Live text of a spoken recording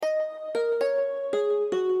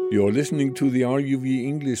You're listening to the RUV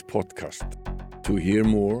English podcast. To hear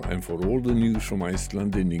more and for all the news from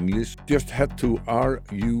Iceland in English, just head to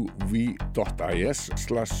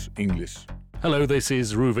ruv.is/English. Hello, this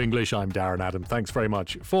is RÚV English. I'm Darren Adam. Thanks very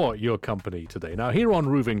much for your company today. Now, here on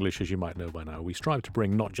RÚV English, as you might know by now, we strive to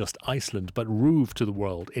bring not just Iceland, but RÚV to the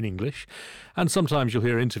world in English. And sometimes you'll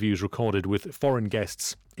hear interviews recorded with foreign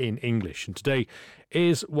guests in English. And today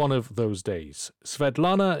is one of those days.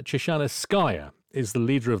 SVETLANA TSHIKANOSKAYA is the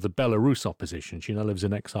leader of the Belarus opposition. She now lives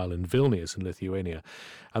in exile in Vilnius in Lithuania.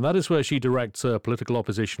 And that is where she directs her political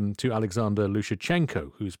opposition to Alexander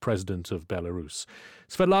Lukashenko, who's president of Belarus.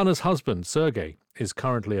 Svetlana's husband, Sergei, is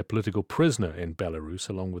currently a political prisoner in Belarus,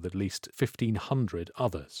 along with at least 1,500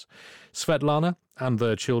 others. Svetlana and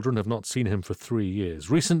their children have not seen him for 3 years.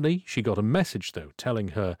 Recently, she got a message, though, telling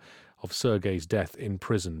her of Sergei's death in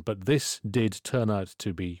prison, but this did turn out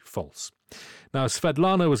to be false. Now,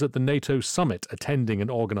 Svetlana was at the NATO summit attending and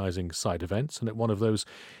organising side events, and at one of those,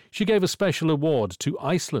 she gave a special award to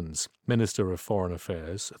Iceland's Minister of Foreign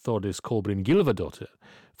Affairs, Þórdís Kolbrún Gylfadóttir,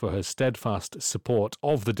 for her steadfast support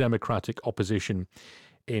of the democratic opposition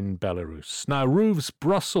in Belarus. Now, RÚV'S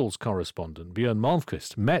Brussels correspondent, Björn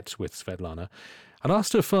Malmqvist, met with Svetlana and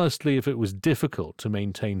asked her firstly if it was difficult to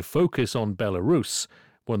maintain focus on Belarus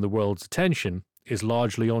when the world's attention is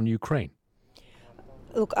largely on Ukraine.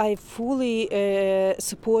 Look, I fully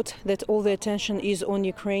support that all the attention is on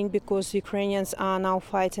Ukraine, because Ukrainians are now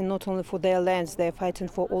fighting not only for their lands, they're fighting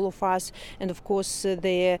for all of us. And of course,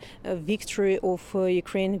 the victory of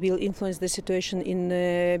Ukraine will influence the situation in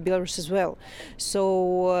Belarus as well.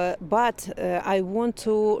 So, but I want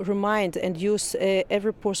to remind and use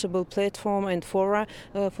every possible platform and fora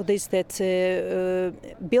for this, that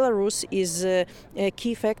Belarus is a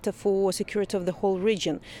key factor for security of the whole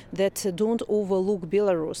region, that don't overlook Belarus.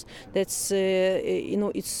 That's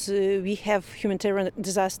it's we have humanitarian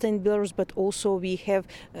disaster in Belarus, but also we have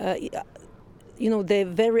the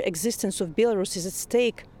very existence of Belarus is at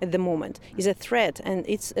stake at the moment, is a threat, and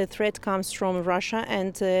its a threat comes from Russia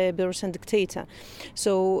and Belarusian dictator.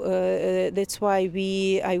 So that's why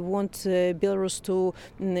I want Belarus to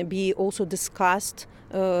be also discussed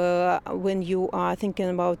when you are thinking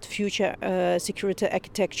about future security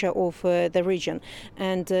architecture of the region,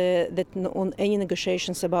 and that on any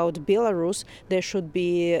negotiations about Belarus, there should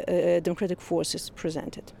be democratic forces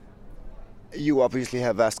presented. You obviously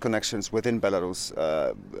have vast connections within Belarus.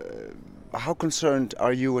 How concerned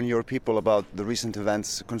are you and your people about the recent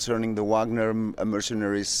events concerning the Wagner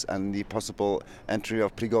mercenaries and the possible entry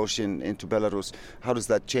of Prigozhin into Belarus? How does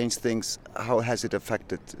that change things? How has it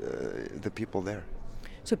affected the people there?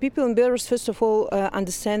 So people in Belarus, first of all,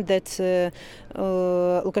 understand that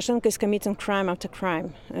Lukashenko is committing crime after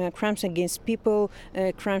crime, crimes against people,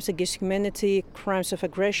 crimes against humanity, crimes of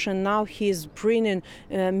aggression. Now he's bringing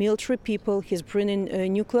military people, he's bringing a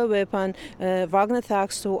nuclear weapon, Wagner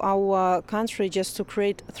thugs to our country just to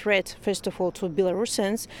create a threat, first of all, to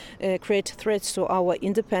Belarusians, create threats to our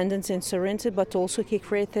independence and sovereignty, but also he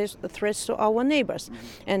creates threats to our neighbors.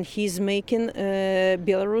 And he's making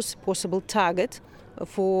Belarus possible target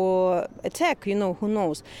for attack, who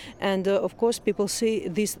knows. And of course people see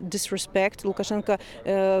this disrespect. Lukashenko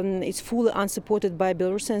is fully unsupported by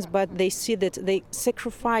Belarusians, but they see that they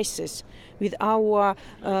sacrifices with our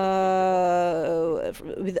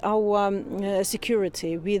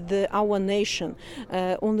security, with our nation,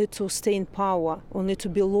 only to stay in power, only to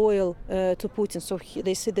be loyal to Putin. So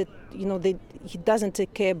they see that he doesn't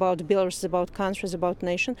take care about Belarus, about countries, about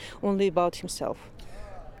nation, only about himself.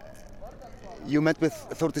 You met with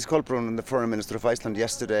Þórdís Kolbrún, the Foreign Minister of Iceland,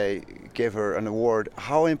 yesterday, gave her an award.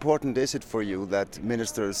 How important is it for you that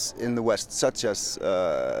ministers in the West, such as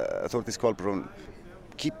Þórdís Kolbrún,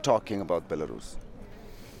 keep talking about Belarus?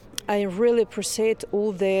 I really appreciate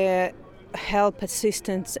all the help,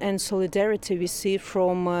 assistance and solidarity we see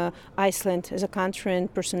from Iceland as a country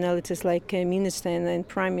and personalities like Minister and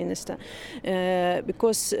Prime Minister,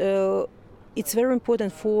 because it's very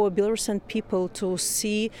important for Belarusian people to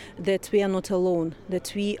see that we are not alone,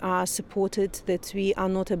 that we are supported, that we are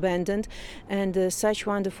not abandoned, and such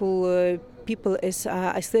wonderful people as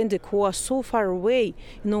Icelandic who are so far away,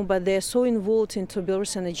 but they're so involved into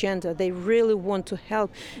Belarusian agenda. They really want to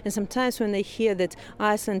help. And sometimes when I hear that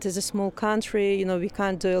Iceland is a small country, we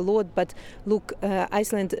can't do a lot, but look,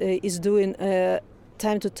 Iceland is doing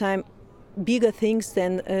time to time bigger things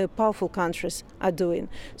than powerful countries are doing.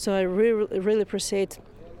 So I really appreciate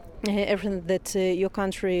everything that your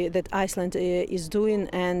country, that Iceland is doing,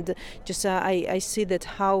 and just I see that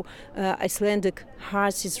how Icelandic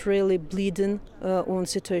hearts is really bleeding on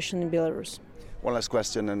situation in Belarus. One last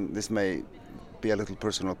question, and this may be a little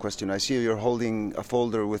personal question. I see you're holding a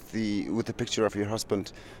folder with the picture of your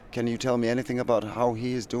husband. Can you tell me anything about how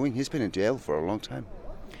he is doing? He's been in jail for a long time.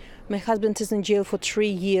 My husband is in jail for 3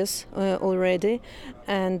 years already,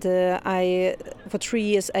 and for 3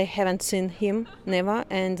 years I haven't seen him, never,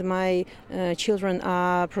 and my children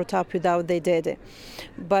are brought up without their daddy.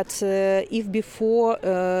 But if before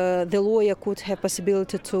the lawyer could have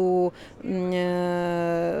possibility to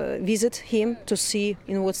visit him to see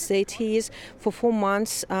in what state he is, for 4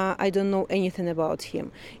 months I don't know anything about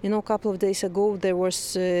him. A couple of days ago there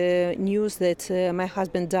was news that my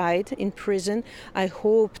husband died in prison. I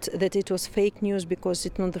hoped that it was fake news because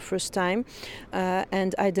it's not the first time,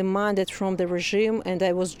 and I demanded from the regime, and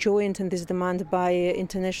I was joined in this demand by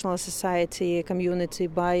international society community,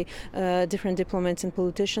 by different diplomats and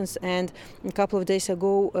politicians. And a couple of days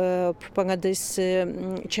ago propagandist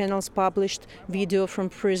channels published video from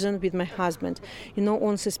prison with my husband.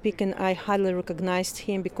 Honestly speaking, I hardly recognized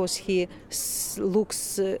him because he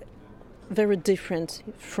looks very different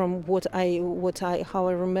from how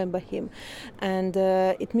I remember him, and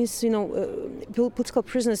it means political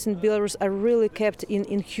prisoners in Belarus are really kept in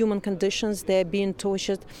inhuman conditions. They are being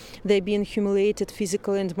tortured, they are being humiliated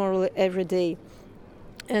physically and morally every day.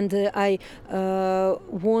 And I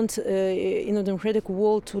want the democratic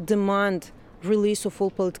world to demand release of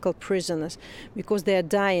all political prisoners because they are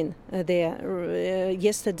dying there.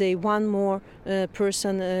 Yesterday, one more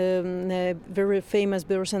person, a very famous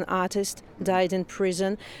Belarusian artist, died in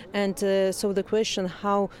prison. And so the question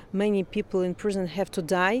how many people in prison have to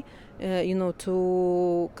die,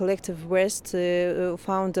 to collective West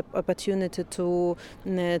found the opportunity to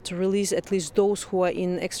release at least those who are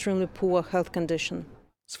in extremely poor health condition.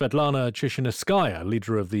 SVETLANA TSHIKANOSKAYA,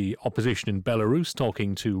 leader of the opposition in Belarus,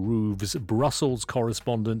 talking to RÚV'S Brussels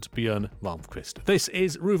correspondent Björn Malmqvist. This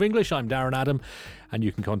is RÚV English. I'm Darren Adam, and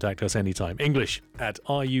you can contact us anytime.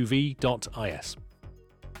 English@ruv.is.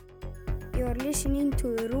 You're listening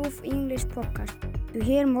to the RÚV English podcast. To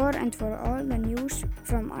hear more and for all the news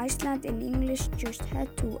from Iceland in English, just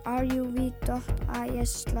head to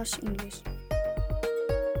ruv.is/English.